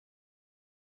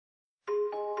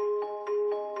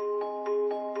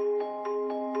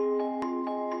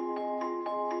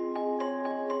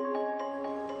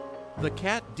The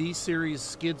Cat D series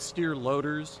skid steer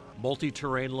loaders,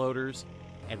 multi-terrain loaders,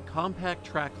 and compact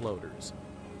track loaders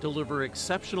deliver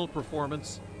exceptional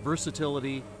performance,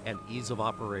 versatility, and ease of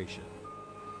operation.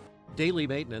 Daily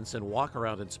maintenance and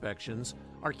walk-around inspections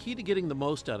are key to getting the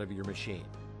most out of your machine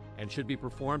and should be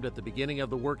performed at the beginning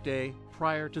of the workday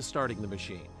prior to starting the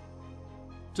machine.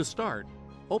 To start,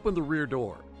 open the rear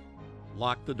door.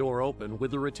 Lock the door open with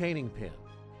the retaining pin.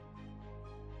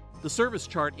 The service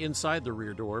chart inside the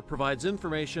rear door provides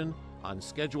information on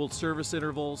scheduled service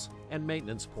intervals and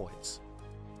maintenance points.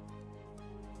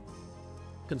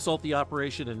 Consult the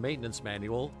Operation and Maintenance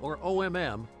Manual, or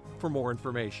OMM, for more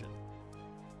information.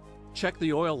 Check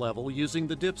the oil level using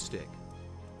the dipstick.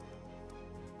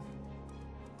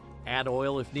 Add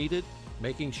oil if needed,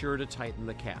 making sure to tighten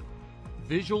the cap.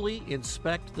 Visually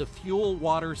inspect the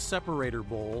fuel-water separator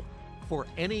bowl for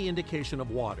any indication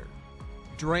of water.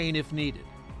 Drain if needed.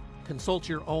 Consult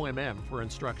your OMM for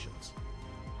instructions.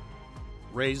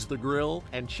 Raise the grill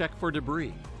and check for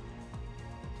debris.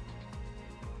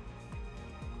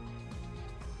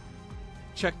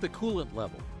 Check the coolant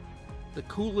level. The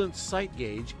coolant sight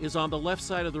gauge is on the left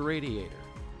side of the radiator.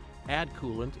 Add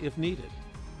coolant if needed.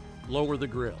 Lower the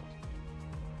grill.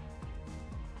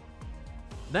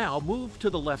 Now move to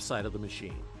the left side of the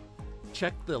machine.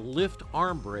 Check the lift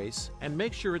arm brace and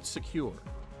make sure it's secure.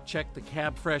 Check the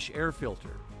cab fresh air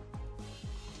filter.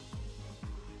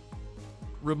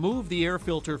 Remove the air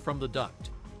filter from the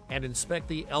duct and inspect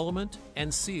the element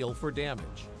and seal for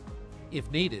damage.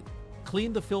 If needed,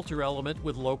 clean the filter element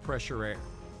with low pressure air.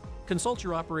 Consult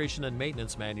your Operation and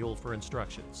Maintenance Manual for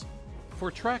instructions. For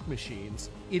track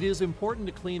machines, it is important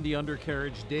to clean the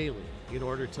undercarriage daily in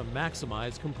order to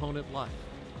maximize component life.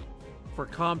 For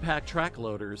compact track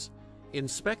loaders,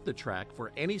 inspect the track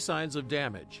for any signs of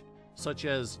damage, such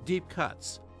as deep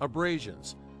cuts,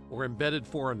 abrasions, or embedded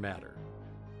foreign matter.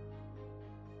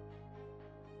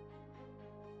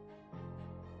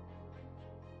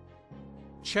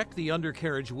 Check the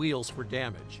undercarriage wheels for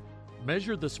damage.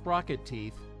 Measure the sprocket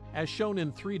teeth as shown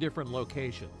in 3 different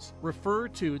locations. Refer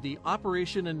to the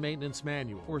Operation and Maintenance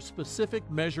Manual for specific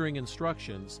measuring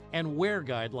instructions and wear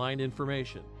guideline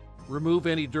information. Remove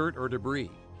any dirt or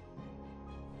debris.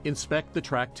 Inspect the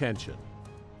track tension.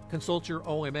 Consult your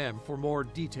OMM for more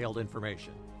detailed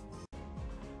information.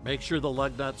 Make sure the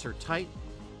lug nuts are tight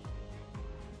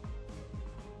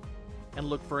and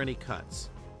look for any cuts.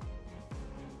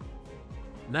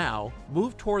 Now,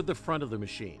 move toward the front of the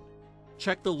machine.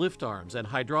 Check the lift arms and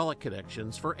hydraulic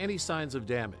connections for any signs of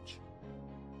damage.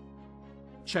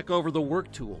 Check over the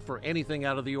work tool for anything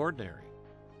out of the ordinary.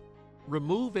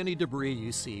 Remove any debris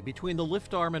you see between the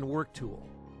lift arm and work tool,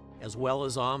 as well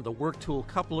as on the work tool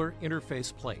coupler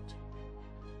interface plate.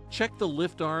 Check the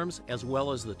lift arms as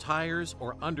well as the tires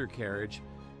or undercarriage,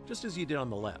 just as you did on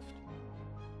the left.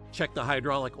 Check the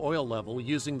hydraulic oil level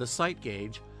using the sight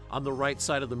gauge on the right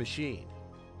side of the machine.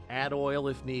 Add oil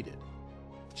if needed.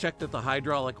 Check that the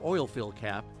hydraulic oil fill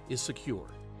cap is secure.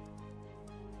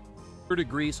 Remember to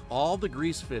grease all the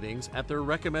grease fittings at their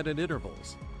recommended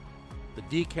intervals. The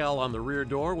decal on the rear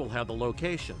door will have the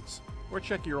locations, or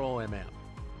check your OMM.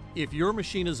 If your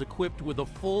machine is equipped with a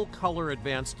full color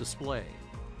advanced display,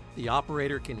 the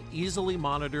operator can easily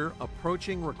monitor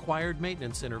approaching required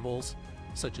maintenance intervals,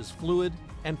 such as fluid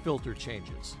and filter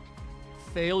changes.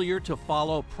 Failure to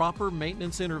follow proper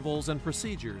maintenance intervals and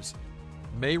procedures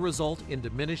may result in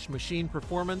diminished machine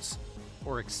performance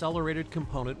or accelerated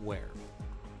component wear.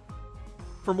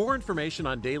 For more information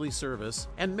on daily service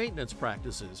and maintenance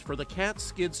practices for the Cat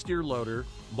skid steer loader,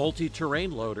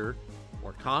 multi-terrain loader,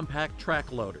 or compact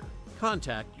track loader,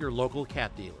 contact your local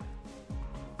Cat dealer.